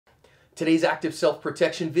Today's active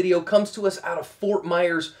self-protection video comes to us out of Fort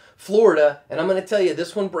Myers, Florida, and I'm going to tell you,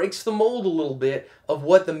 this one breaks the mold a little bit of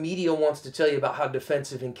what the media wants to tell you about how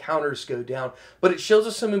defensive encounters go down, but it shows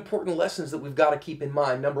us some important lessons that we've got to keep in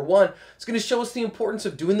mind. Number one, it's going to show us the importance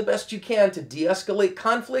of doing the best you can to de-escalate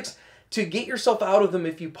conflicts, to get yourself out of them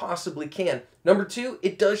if you possibly can. Number two,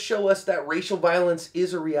 it does show us that racial violence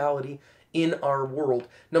is a reality in our world.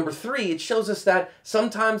 Number three, it shows us that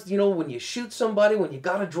sometimes, when you shoot somebody, when you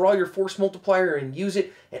got to draw your force multiplier and use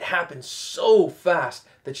it, it happens so fast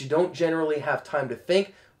that you don't generally have time to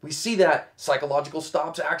think. We see that psychological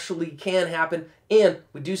stops actually can happen, and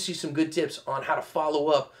we do see some good tips on how to follow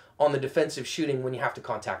up on the defensive shooting when you have to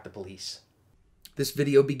contact the police. This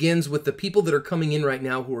video begins with the people that are coming in right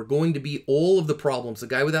now who are going to be all of the problems. The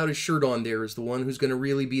guy without his shirt on there is the one who's going to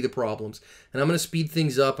really be the problems. And I'm going to speed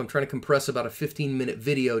things up. I'm trying to compress about a 15-minute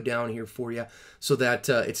video down here for you so that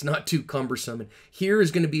it's not too cumbersome. And here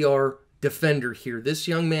is going to be our defender here. This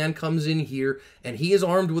young man comes in here and he is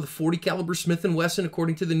armed with a .40 caliber Smith & Wesson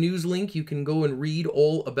according to the news link. You can go and read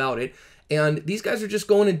all about it. And these guys are just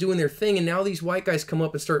going and doing their thing, and now these white guys come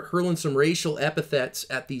up and start hurling some racial epithets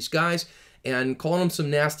at these guys and calling them some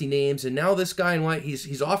nasty names. And now this guy in white,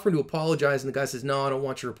 he's offering to apologize, and the guy says, "No, I don't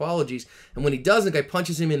want your apologies." And when he does, the guy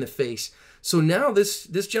punches him in the face. So now this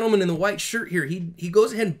gentleman in the white shirt here, he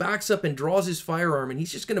goes ahead and backs up and draws his firearm, and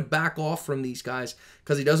he's just going to back off from these guys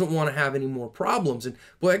because he doesn't want to have any more problems. And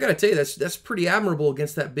boy, I got to tell you, that's pretty admirable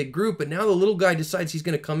against that big group. But now the little guy decides he's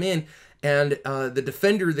going to come in, and the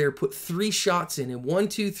defender there put 3 shots in him. 1,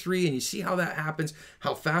 2, 3, and you see how that happens,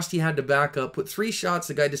 how fast he had to back up. Put 3 shots,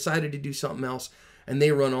 the guy decided to do something else, and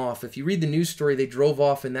they run off. If you read the news story, they drove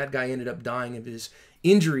off, and that guy ended up dying of his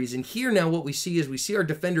injuries. And here now what we see our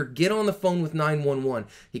defender get on the phone with 911.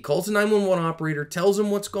 He calls the 911 operator, tells him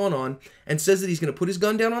what's going on, and says that he's going to put his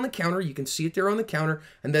gun down on the counter. You can see it there on the counter,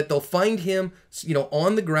 and that they'll find him,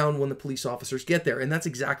 on the ground when the police officers get there. And that's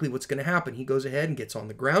exactly what's going to happen. He goes ahead and gets on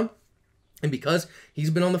the ground. And because he's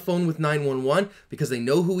been on the phone with 911, because they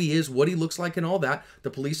know who he is, what he looks like and all that, the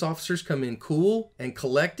police officers come in cool and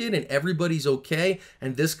collected, and everybody's okay.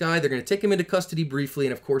 And this guy, they're going to take him into custody briefly,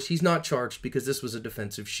 and of course he's not charged because this was a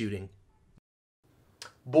defensive shooting.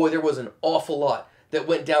 Boy, there was an awful lot that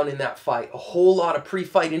went down in that fight. A whole lot of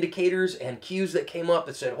pre-fight indicators and cues that came up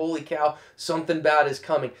that said, holy cow, something bad is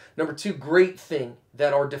coming. Number two, great thing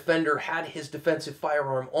that our defender had his defensive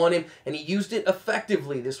firearm on him, and he used it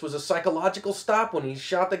effectively. This was a psychological stop. When he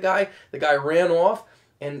shot the guy ran off,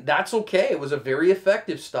 and that's okay. It was a very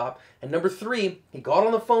effective stop. And number three, he got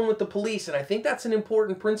on the phone with the police, and I think that's an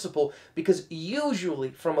important principle because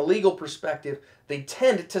usually, from a legal perspective, they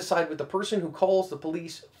tend to side with the person who calls the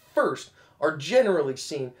police first, are generally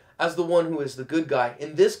seen as the one who is the good guy.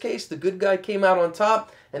 In this case, the good guy came out on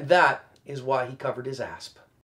top, and that is why he covered his asp.